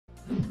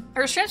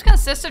Her streams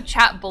consist of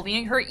chat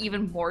bullying her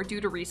even more due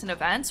to recent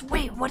events.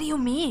 Wait, what do you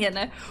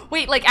mean?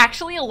 Wait, like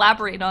actually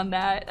elaborate on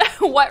that.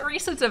 What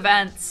recent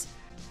events?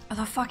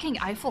 The fucking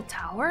Eiffel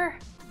Tower?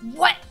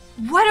 What?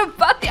 What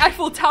about the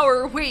Eiffel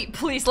Tower? Wait,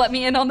 please let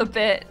me in on the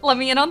bit. Let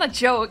me in on the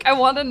joke. I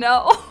want to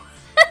know.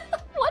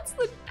 What's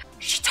the...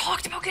 She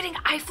talked about getting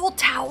Eiffel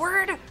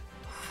Towered?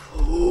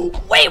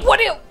 Wait, what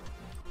do you...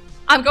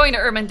 I'm going to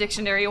Urban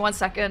Dictionary, 1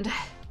 second.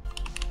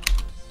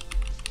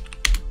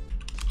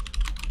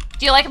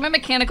 Do you like my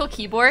mechanical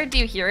keyboard? Do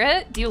you hear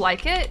it? Do you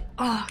like it?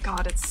 Oh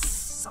god, it's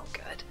so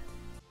good.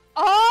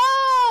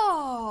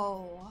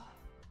 Oh!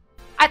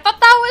 I thought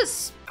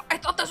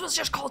this was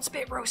just called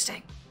spit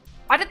roasting.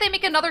 Why did they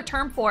make another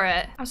term for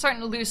it? I'm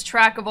starting to lose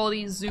track of all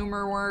these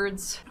Zoomer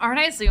words. Aren't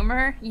I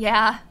Zoomer?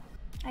 Yeah,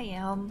 I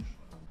am.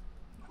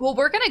 Well,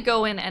 we're gonna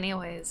go in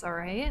anyways, all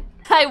right?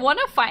 I want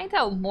to find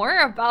out more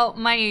about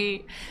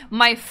my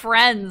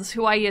friends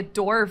who I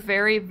adore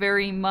very,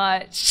 very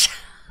much.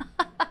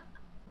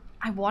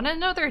 I want to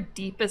know their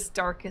deepest,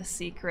 darkest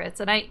secrets,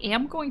 and I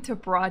am going to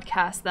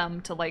broadcast them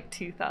to like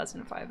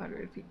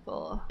 2,500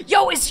 people.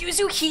 Yo, is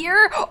Yuzu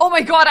here? Oh my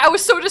god, I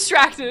was so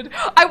distracted.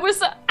 I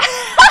was...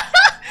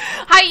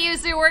 Hi,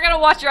 Yuzu, we're gonna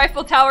watch your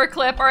Eiffel Tower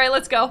clip. All right,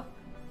 let's go.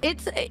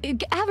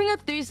 Having a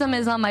threesome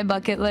is on my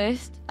bucket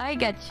list. I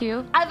get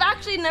you. I've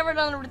actually never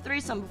done a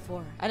threesome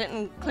before. I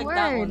didn't click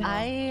that one.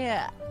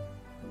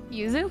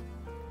 Yuzu?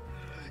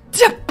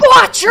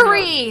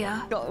 Debauchery!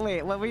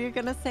 Wait, what were you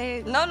gonna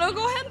say? No,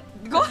 go ahead.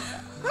 Go.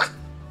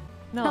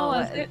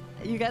 No,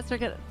 you guys are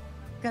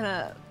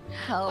gonna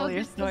tell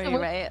your story,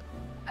 right?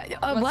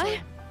 What?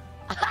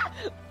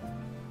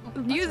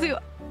 Yuzu.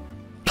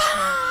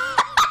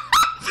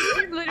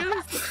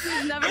 Literally,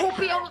 never.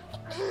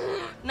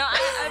 No,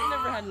 I've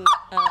never had an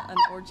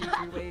orgy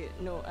three-way.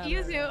 No.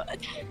 Yuzu.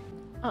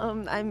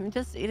 I'm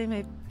just eating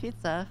my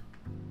pizza.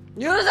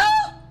 Yuzu!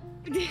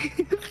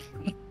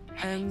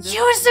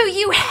 Yuzu,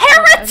 you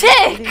heretic!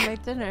 I'm eating my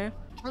dinner.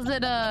 Was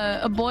it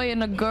a boy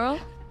and a girl?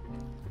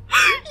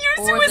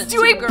 Yuzu was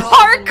doing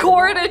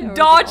parkour to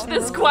dodge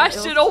this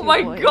question. Oh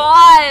my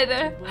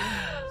god!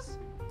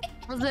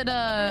 Was it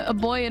a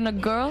boy and a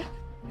girl?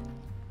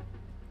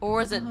 Or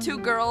was it 2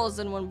 girls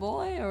and 1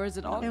 boy? Or is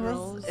it all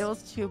girls? It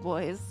was 2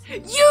 boys.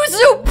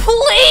 Yuzu,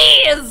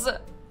 please!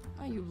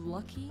 Are you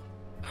lucky?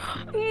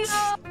 No,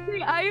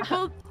 the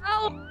Eiffel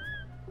Tower.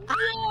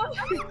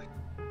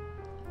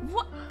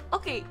 What?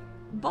 Okay,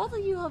 both of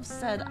you have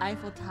said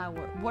Eiffel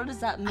Tower. What does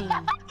that mean?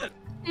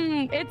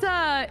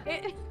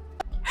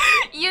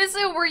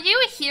 Yuzu, were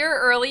you here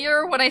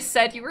earlier when I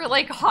said you were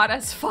like hot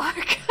as fuck?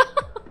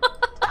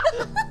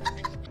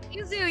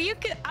 Yuzu, you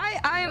could.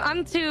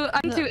 I'm too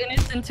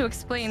innocent to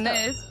explain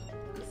this.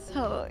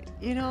 So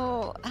you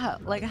know how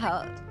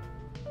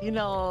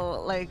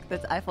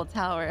this Eiffel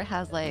Tower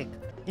has like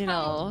It's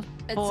a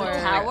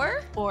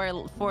tower?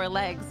 four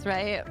legs,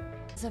 right?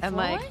 And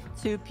like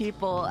 2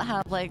 people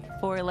have like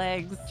 4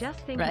 legs, Just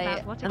think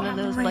right? about what And then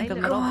about there's the like a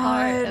right middle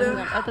part, and then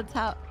at the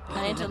top.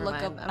 I need to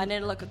look up. I need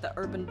to look at the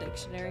Urban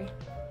Dictionary.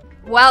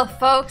 Well,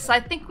 folks, I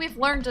think we've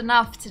learned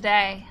enough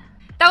today.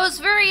 That was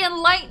very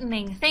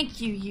enlightening. Thank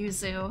you,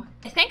 Yuzu.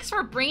 Thanks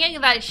for bringing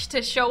that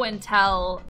to show and tell.